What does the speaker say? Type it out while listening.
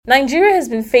Nigeria has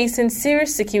been facing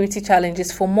serious security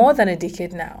challenges for more than a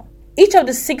decade now. Each of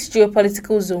the 6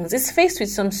 geopolitical zones is faced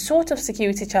with some sort of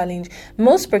security challenge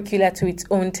most peculiar to its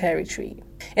own territory.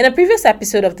 In a previous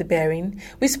episode of The Bearing,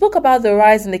 we spoke about the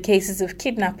rise in the cases of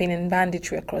kidnapping and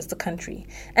banditry across the country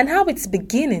and how it's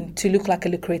beginning to look like a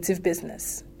lucrative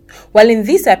business. Well, in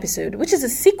this episode, which is a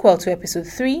sequel to episode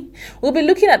 3, we'll be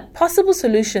looking at possible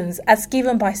solutions as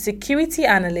given by security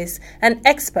analysts and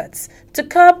experts to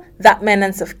curb that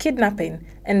menace of kidnapping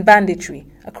and banditry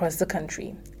across the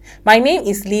country. My name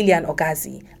is Lilian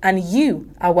Ogazi, and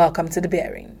you are welcome to The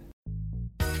Bearing.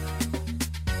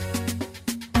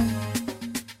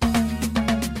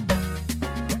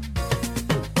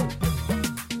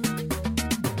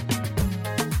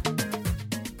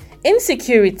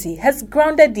 Insecurity has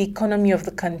grounded the economy of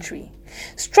the country.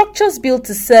 Structures built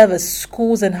to serve as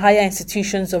schools and higher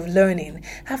institutions of learning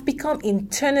have become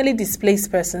internally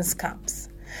displaced persons camps.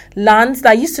 Lands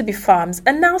that used to be farms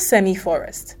are now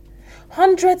semi-forest.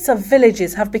 Hundreds of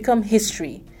villages have become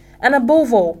history, and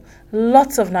above all,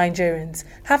 lots of Nigerians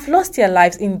have lost their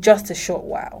lives in just a short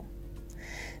while.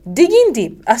 Digging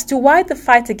deep as to why the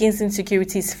fight against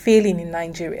insecurity is failing in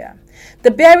Nigeria,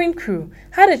 the Bearing crew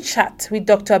had a chat with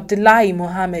Dr. Abdullahi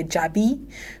Mohammed Jabi,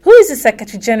 who is the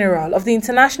Secretary General of the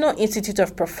International Institute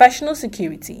of Professional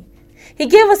Security. He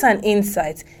gave us an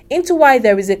insight into why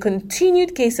there is a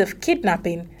continued case of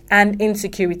kidnapping and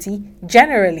insecurity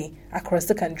generally across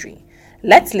the country.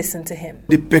 Let's listen to him.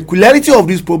 The peculiarity of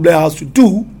this problem has to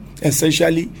do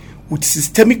essentially with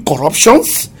systemic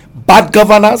corruptions, bad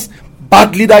governance,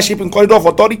 bad leadership in corridor of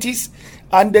authorities,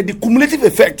 and the cumulative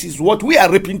effect is what we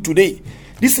are reaping today.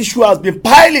 This issue has been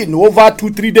piling over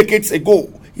 2-3 decades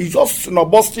ago. It's just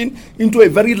bursting into a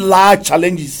very large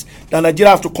challenges that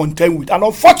Nigeria has to contend with. And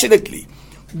unfortunately,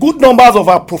 good numbers of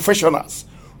our professionals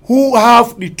who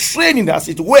have the training, as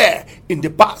it were, in the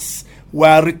past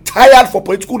were retired for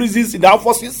political reasons in the armed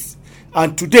forces.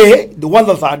 And today, the ones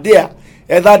that are there,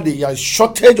 either there is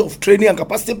shortage of training and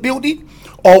capacity building,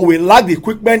 or we lack the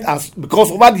equipment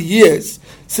because over the years,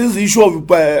 since the issue of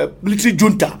military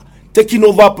junta taking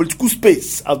over political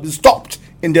space has been stopped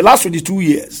in the last 22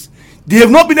 years, they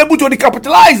have not been able to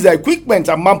recapitalize their equipment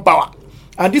and manpower.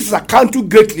 And this is accounting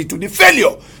greatly to the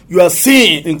failure you are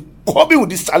seeing in coping with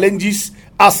these challenges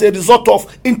as a result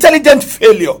of intelligent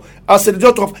failure, as a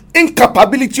result of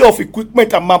incapability of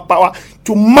equipment and manpower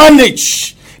to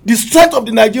manage. The strength of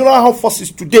the Nigerian armed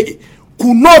forces today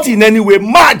could not in any way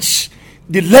match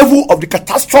the level of the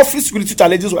catastrophic security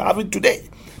challenges we're having today.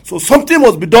 So something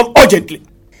must be done urgently.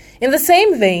 In the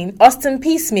same vein, Austin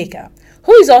Peacemaker,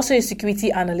 who is also a security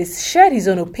analyst, shared his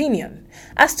own opinion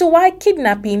as to why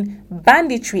kidnapping,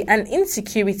 banditry, and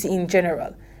insecurity in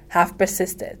general have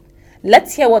persisted.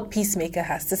 Let's hear what Peacemaker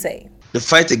has to say. The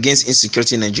fight against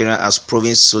insecurity in Nigeria has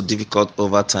proven so difficult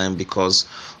over time because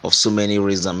of so many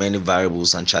reasons and many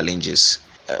variables and challenges.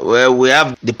 Well, we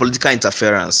have the political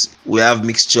interference. We have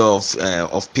mixture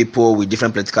of people with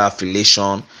different political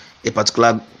affiliation. A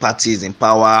particular party is in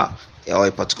power, or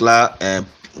a particular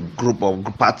group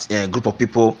of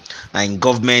people are in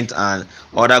government, and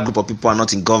other group of people are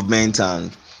not in government,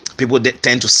 and people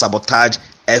tend to sabotage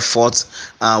efforts.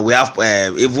 We have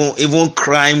even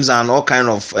crimes and all kind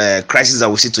of crises that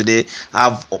we see today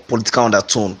have a political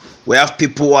undertone. We have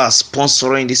people who are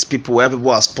sponsoring these people. We have people who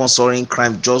are sponsoring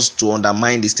crime just to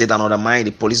undermine the state and undermine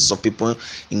the policies of people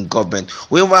in government.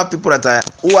 We even have people that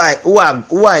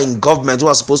are in government who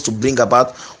are supposed to bring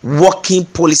about working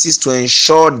policies to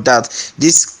ensure that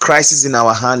this crisis in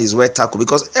our hand is well tackled.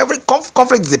 Because every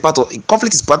conflict is part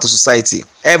of society.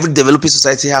 Every developing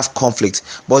society has conflict,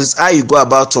 but it's how you go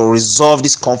about to resolve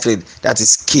this conflict that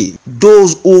is key.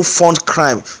 Those who fund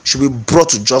crime should be brought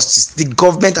to justice. The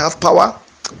government have power.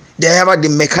 They have the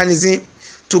mechanism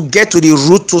to get to the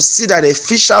root to see that they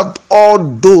fish out all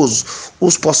those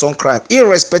who sponsor crime,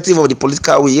 irrespective of the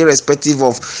political way, irrespective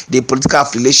of the political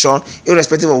affiliation,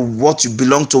 irrespective of what you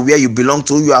belong to, where you belong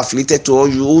to, who you are affiliated to, or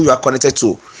who you are connected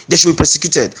to. They should be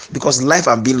prosecuted because life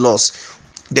has been lost.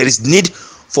 There is need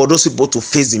for those people to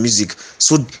face the music.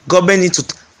 So government needs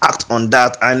to act on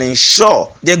that and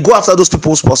ensure they go after those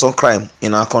people who sponsor crime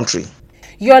in our country.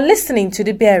 You are listening to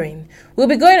The Bearing. We'll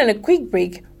be going on a quick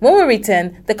break. When we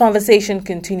return, the conversation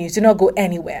continues. Do not go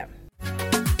anywhere.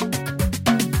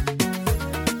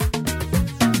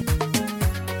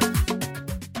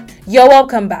 You're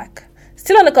welcome back.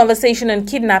 Still on the conversation on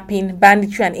kidnapping,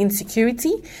 banditry, and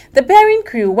insecurity, the Bearing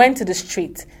crew went to the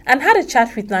street and had a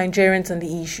chat with Nigerians on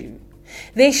the issue.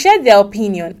 They shared their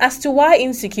opinion as to why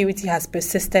insecurity has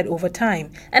persisted over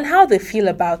time and how they feel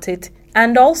about it,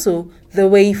 and also the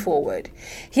way forward.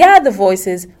 Here are the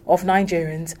voices of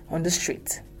Nigerians on the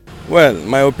street. Well,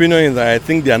 my opinion is that I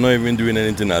think they are not even doing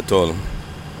anything at all.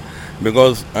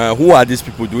 Because who are these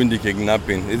people doing the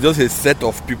kidnapping? It's just a set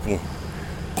of people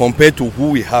compared to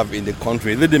who we have in the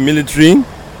country. Is it the military,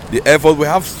 the Air Force? We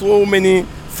have so many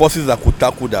forces that could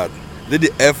tackle that. Is it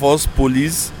the Air Force,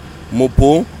 police,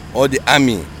 MOPO, or the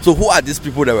army? So who are these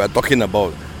people that we are talking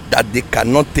about that they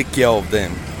cannot take care of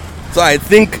them? So I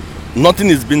think nothing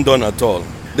is being done at all.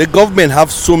 The government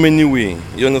have so many ways.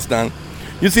 You understand?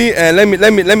 You see, let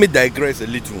me digress a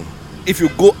little. If you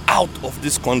go out of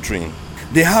this country,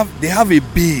 they have a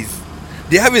base.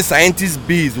 They have a scientist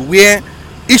base where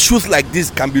issues like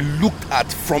this can be looked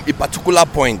at from a particular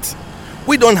point.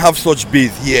 We don't have such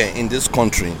base here in this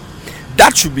country.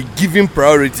 That should be given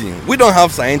priority. We don't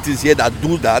have scientists here that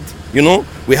do that. You know,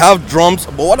 we have drums,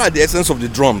 but what are the essence of the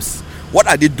drums? What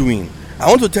are they doing? I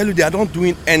want to tell you, they are not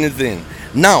doing anything.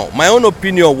 Now, my own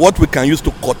opinion, what we can use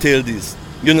to curtail this.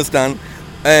 You understand?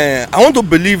 I want to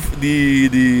believe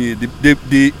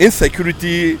the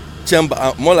insecurity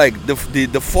chamber, more like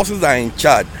the forces that are in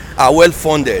charge, are well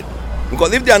funded.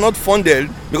 Because if they are not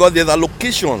funded, because there's a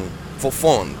location for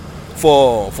fund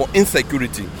for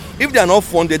insecurity. If they are not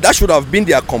funded, that should have been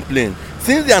their complaint.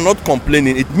 Since they are not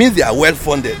complaining, it means they are well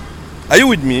funded. Are you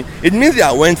with me? It means they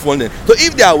are well funded. So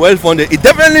if they are well funded, it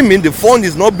definitely means the fund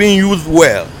is not being used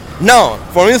well. Now,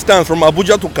 for instance, from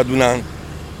Abuja to Kaduna,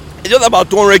 it's just about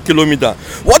 200 kilometers.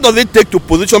 What does it take to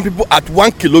position people at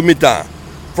 1 kilometer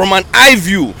from an eye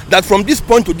view, that from this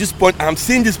point to this point, I'm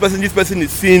seeing this person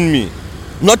is seeing me?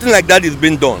 Nothing like that is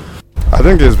being done. I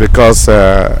think it's because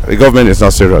the government is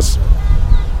not serious.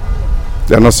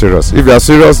 They are not serious. If they are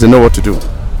serious, they know what to do.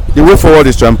 The way forward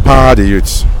is to empower the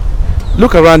youth.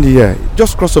 Look around here.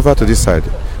 Just cross over to this side.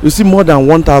 You see more than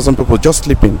 1,000 people just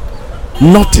sleeping.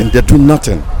 Nothing. They're doing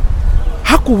nothing.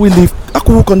 How could we live? How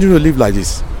could we continue to live like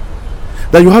this?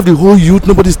 That you have the whole youth,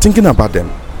 nobody's thinking about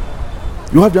them.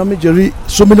 You have the Amejiri,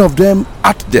 so many of them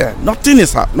out there. Nothing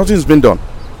is being done.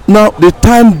 Now, the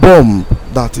time bomb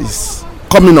that is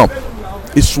coming up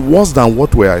is worse than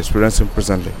what we are experiencing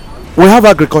presently. We have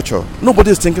agriculture.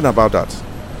 Nobody is thinking about that.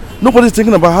 Nobody is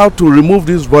thinking about how to remove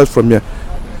these boys from here.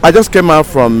 I just came out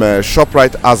from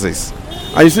ShopRite Aziz,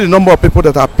 and you see the number of people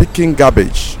that are picking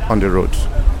garbage on the road.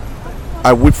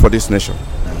 I weep for this nation.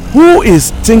 Who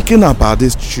is thinking about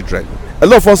these children? A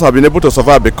lot of us have been able to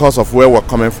survive because of where we're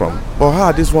coming from. But how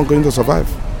are these ones going to survive?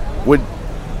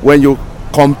 When you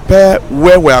compare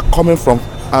where we are coming from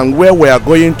and where we are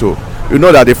going to, you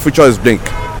know that the future is bleak.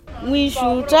 We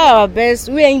should try our best.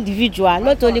 We are individual,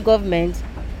 not only government.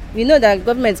 We know that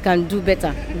government can do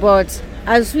better, but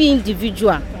as we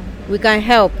individual, we can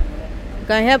help. We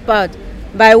can help out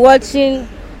by watching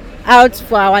out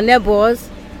for our neighbors,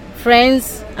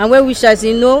 friends, and well wishers.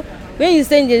 You know, when you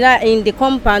stay in the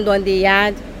compound on the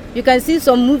yard, you can see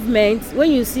some movement.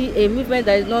 When you see a movement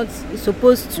that is not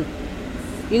supposed to,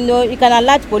 you know, you can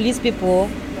alert police people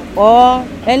or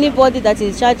anybody that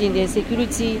is in charge in the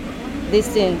security. This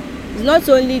thing. It's not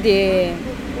only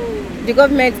the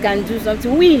government can do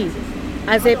something. We,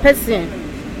 as a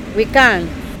person, we can.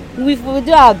 We will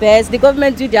do our best. The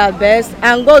government do their best,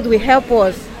 and God will help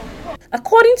us.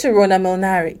 According to Rona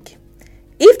Milnarik,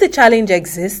 if the challenge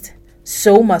exists,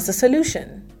 so must the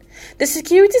solution. The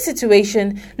security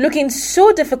situation, looking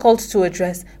so difficult to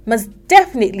address, must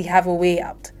definitely have a way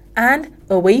out and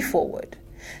a way forward.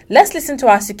 Let's listen to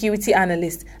our security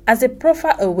analyst as they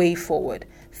proffer a way forward.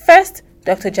 First,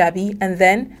 Dr. Jabi, and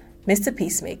then Mr.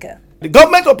 Peacemaker. The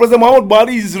government of President Muhammadu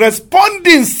Buhari is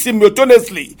responding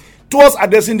simultaneously towards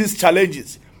addressing these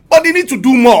challenges. But they need to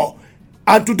do more.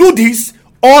 And to do this,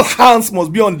 all hands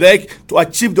must be on deck to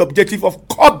achieve the objective of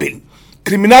curbing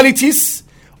criminalities,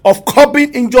 of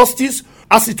curbing injustice.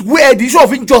 As it were, the issue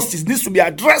of injustice needs to be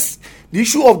addressed. The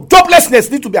issue of joblessness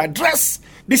needs to be addressed.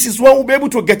 This is when we'll be able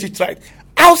to get it right.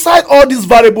 Outside all these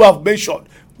variables I've mentioned,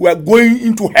 we are going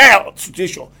into hell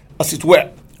situation, as it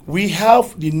were. We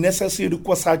have the necessary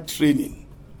requisite training,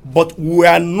 but we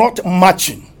are not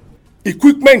matching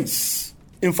equipments,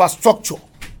 infrastructure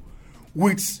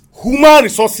with human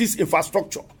resources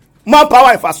infrastructure,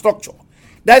 manpower infrastructure.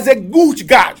 There's a huge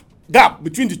gap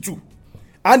between the two.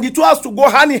 And the two has to go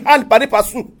hand in hand, pari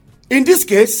passu. In this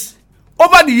case,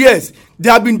 over the years,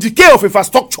 there have been decay of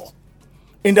infrastructure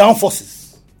in the armed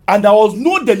forces. And there was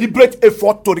no deliberate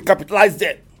effort to recapitalize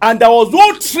them. And there was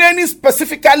no training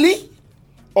specifically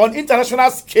on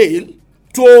international scale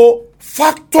to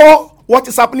factor what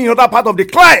is happening in other part of the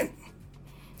crime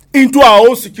into our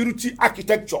own security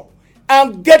architecture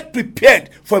and get prepared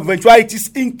for eventualities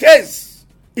in case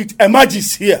it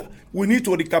emerges here. We need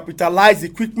to recapitalize the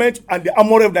equipment and the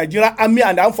armory of Nigeria Army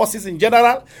and the armed forces in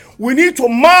general. We need to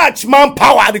match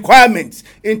manpower requirements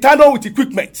in tandem with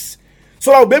equipment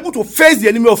so that we'll be able to face the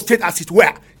enemy of state as it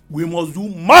were. We must do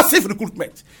massive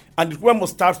recruitment, and the recruitment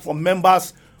must start from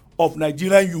members of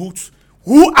Nigerian youth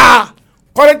who are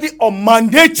currently on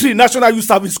mandatory National Youth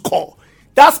Service Corps.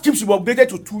 That scheme should be updated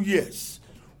to 2 years.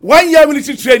 1 year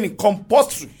military training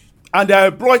compulsory, and they are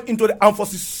employed into the armed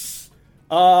forces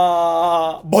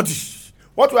body.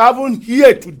 What we have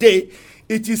here today,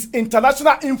 it is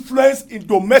international influence in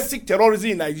domestic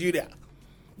terrorism in Nigeria.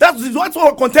 That's what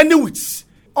we're contending with.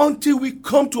 Until we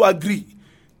come to agree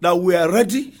that we are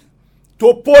ready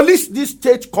to police this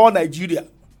state called Nigeria.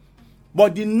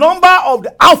 But the number of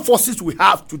the armed forces we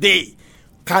have today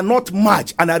cannot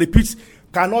match, and I repeat,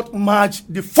 cannot match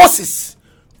the forces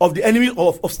of the enemy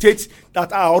of states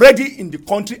that are already in the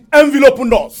country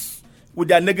enveloping us with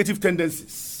their negative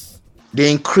tendencies. The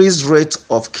increased rate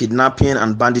of kidnapping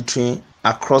and banditry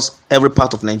across every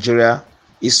part of Nigeria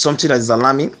is something that is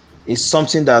alarming. It's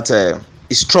something that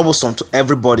is troublesome to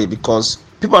everybody, because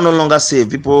people are no longer safe.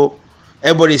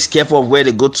 Everybody is careful of where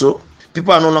they go to.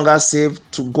 People are no longer safe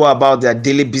to go about their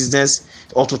daily business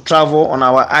or to travel on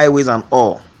our highways and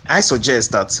all. I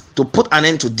suggest that to put an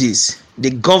end to this, the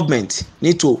government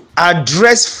need to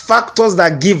address factors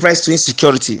that give rise to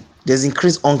insecurity. There's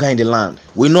increased hunger in the land.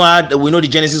 We know the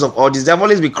genesis of all this. There have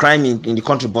always been crime in the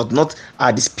country, but not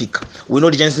at this peak. We know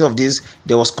the genesis of this.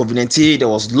 There was COVID-19, there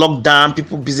was lockdown,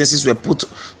 businesses were put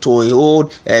to a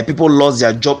hold, people lost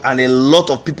their job, and a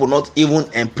lot of people not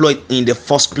even employed in the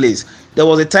first place. There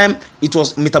was a time it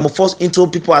was metamorphosed into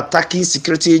people attacking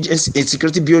security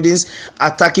buildings,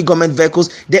 attacking government vehicles.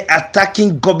 They're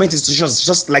attacking government institutions,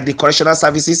 just like the correctional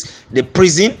services, the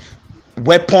prison.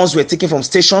 Weapons were taken from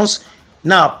stations.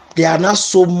 Now, there are now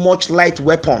so much light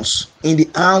weapons in the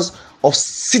hands of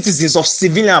citizens, of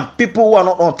civilian people who are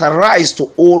not authorized to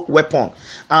hold weapons.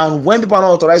 And when people are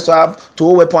not authorized to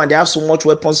hold weapons and they have so much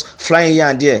weapons flying here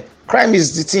and there, crime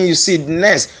is the thing you see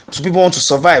next. So people want to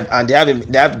survive and they have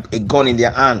a gun in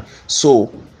their hand.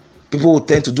 So people will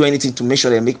tend to do anything to make sure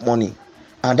they make money.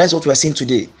 And that's what we're seeing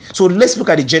today. So let's look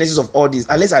at the genesis of all this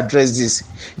and let's address this.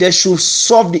 They should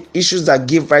solve the issues that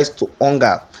give rise to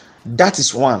hunger. That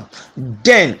is one.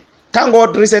 Then, thank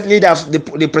God, recently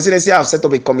the presidency have set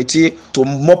up a committee to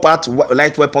mop out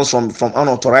light weapons from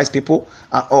unauthorized people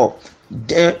and all.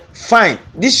 Then, fine.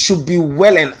 This should be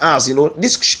well enhanced.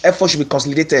 This effort should be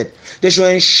consolidated. They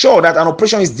should ensure that an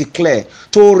operation is declared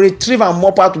to retrieve and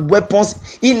mop out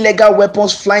weapons, illegal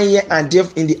weapons flying here and there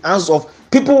in the hands of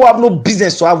people who have no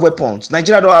business to have weapons.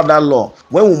 Nigeria don't have that law.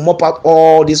 When we mop out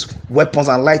all these weapons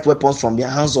and light weapons from the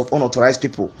hands of unauthorized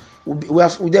people, we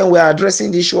are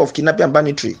addressing the issue of kidnapping and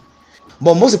banditry.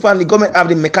 But most importantly, government have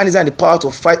the mechanism and the power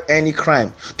to fight any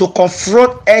crime, to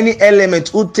confront any element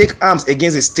who take arms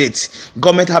against the state.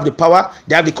 Government have the power,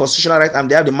 they have the constitutional right, and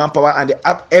they have the manpower, and they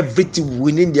have everything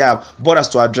within their borders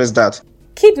to address that.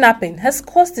 Kidnapping has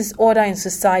caused disorder in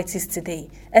societies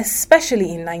today,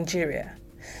 especially in Nigeria.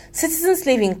 Citizens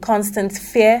live in constant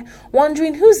fear,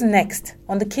 wondering who's next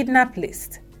on the kidnap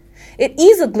list. It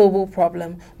is a global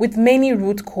problem with many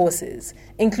root causes,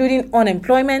 including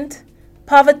unemployment,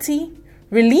 poverty,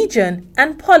 religion,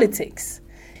 and politics.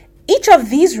 Each of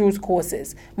these root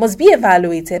causes must be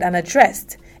evaluated and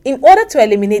addressed in order to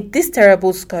eliminate this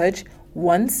terrible scourge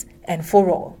once and for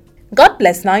all. God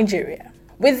bless Nigeria.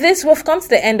 With this, we've come to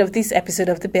the end of this episode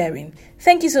of The Bearing.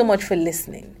 Thank you so much for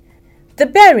listening. The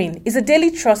Bearing is a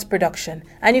Daily Trust production,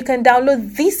 and you can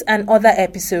download this and other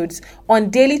episodes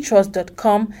on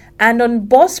dailytrust.com and on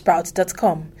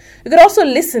buzzsprout.com. You can also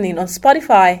listen in on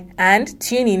Spotify and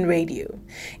TuneIn Radio.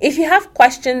 If you have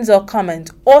questions or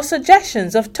comments or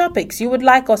suggestions of topics you would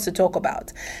like us to talk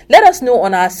about, let us know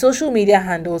on our social media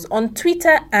handles on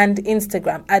Twitter and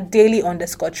Instagram at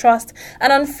daily_trust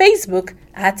and on Facebook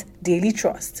at Daily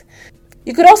Trust.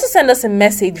 You could also send us a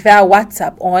message via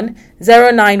WhatsApp on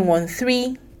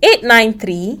 0913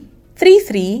 893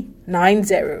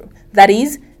 3390. That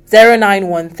is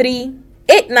 0913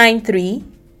 893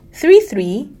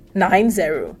 3390.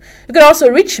 You can also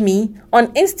reach me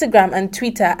on Instagram and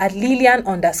Twitter at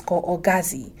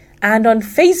Lilian_Ogazi and on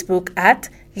Facebook at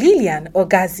Lilian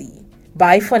Ogazi.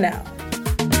 Bye for now.